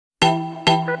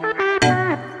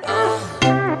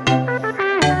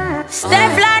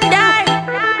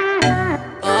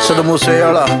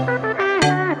Sidhu.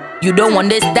 You don't want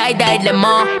this die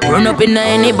lemon. Run up in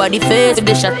anybody face with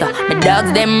the shutter. My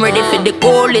dogs them ready for the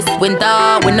coldest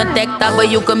winter. We not take talk,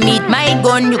 but you can meet my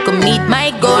gun. You can meet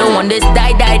my gun. You don't want this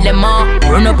die lemon.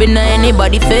 Run up in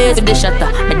anybody face with the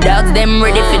shutter. My dogs them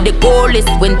ready for the coldest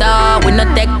winter. We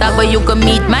not take talk, but you can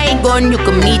meet my gun. You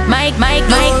can meet my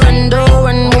condo.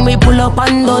 And when we pull up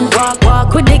and done,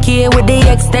 walk with the key with the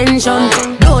extension.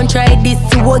 Don't try this,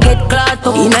 you will get caught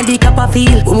up. Inna the cap of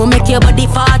feel, we will make your body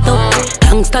fat up.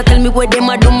 Youngster tell me where them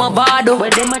a do my vado.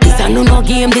 This a no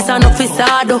game, this a no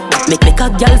fisado. Make a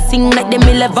girl sing like them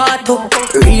in Levato.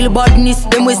 Real badness,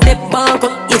 them we step back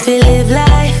up. If you live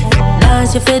life,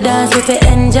 dance if you dance, if you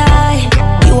enjoy.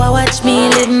 You a watch me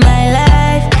live my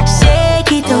life.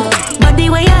 Shake it up, body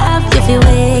where you have, if you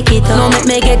wake it up. No make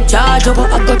me get charged up,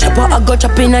 I go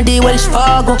chop in a the Welsh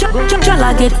Fargo.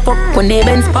 Y'all get fucked when they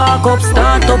bend spark up.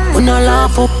 Start up, we no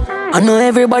laugh up. I know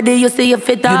everybody you see you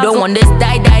fit up. You don't want this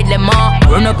die lemon.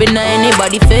 Run up in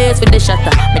anybody face with the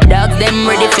shutter. My dogs them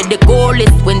ready for the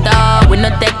coldest winter. We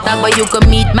not take talk, but you can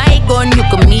meet my gun. You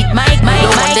can meet my You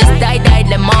don't want this die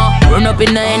lemon. Run up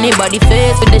in anybody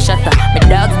face with the shutter. My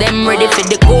dogs them ready for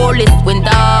the coldest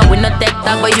winter. We not take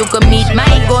talk, but you can meet my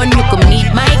gun. You can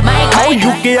meet my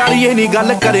UK वाली ये नहीं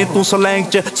गल करे तू slang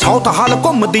च south हाल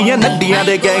घुमदियां नड्डियां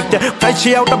दे gang च fresh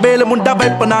out bell मुंडा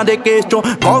वेपना दे case चों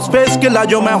boss face किला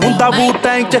जो मैं हुंदा बूट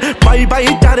टैंक च भाई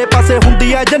चारे पासे हुंदी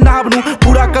है जनाब नू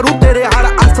पूरा करूं तेरे हर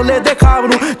असले दे खाब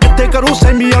नू जिथे करूं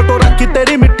सेमी ऑटो रखी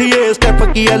तेरी मिट्टी ए स्टेप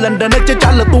की है लंदन च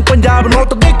चल तू पंजाब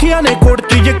नोट देखिया ने कोट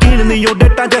च यकीन नहीं ओ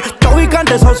डेटा च 24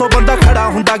 घंटे 100 बंदा खड़ा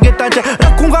हुंदा गेटां च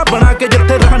रखूंगा बना के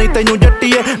जिथे रहनी तैनू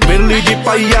जट्टी ए बिरली जी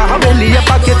पाईया हवेली आ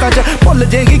पाकेटां च भुल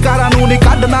जेगी कारां नू नहीं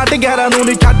कढना टिग्यारां नू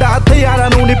नहीं छड्ड हथ यारां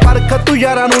नू नहीं परख तू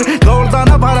यारां नू दौड़दा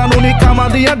ना बारां नू नहीं कामां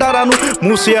दियां डारां नू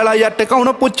मूसे वाला जट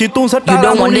कौन पुछी तू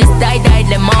सटारां नू die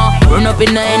lemon. Run up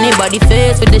in anybody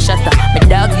face with the shutter. My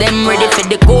dogs them ready for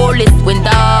the coldest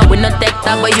winter. We not take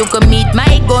talk, but you can meet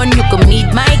my gun. You can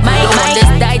meet my You don't want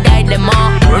this die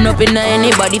lemon. Run up in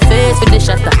anybody face with the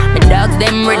shutter. My dogs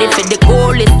them ready for the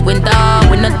coldest winter.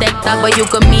 We not take talk, but you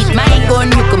can meet my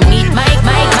gun. You can meet my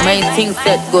My thing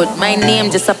set good. My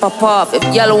name just a pop off. If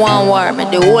y'all want war,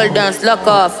 make the whole dance lock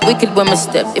off. Wicked when me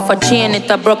step. If I chain it,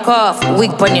 I broke off.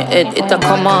 Wig on your head, it a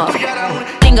come off.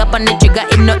 Up on the trigger,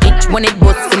 it no itch when it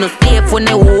busts. No safe when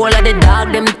the whole of the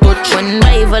dog them touch. When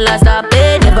rival a stop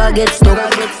it, never get stuck.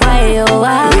 Why oh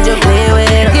why? We just play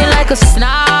with it. Looking like a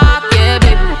snap, yeah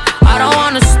baby. I don't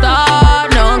wanna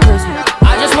start no cause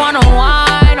I just wanna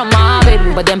whine on my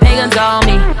baby. But them pagans on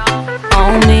me.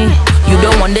 You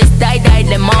don't want this die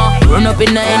lemon. Run up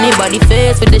in anybody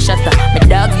face with the shutter. My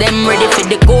dogs them ready for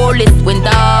the coldest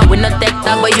winter. We not take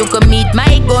talk, but you can meet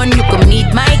my gun. You can meet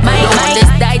my You don't want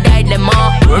this die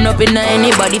lemon. Run up in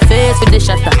anybody face with the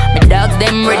shutter. My dogs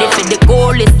them ready for the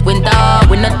coldest winter.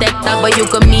 We not take talk, but you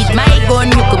can meet my gun.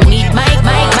 You can meet my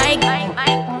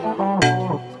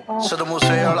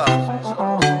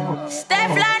Sidhu.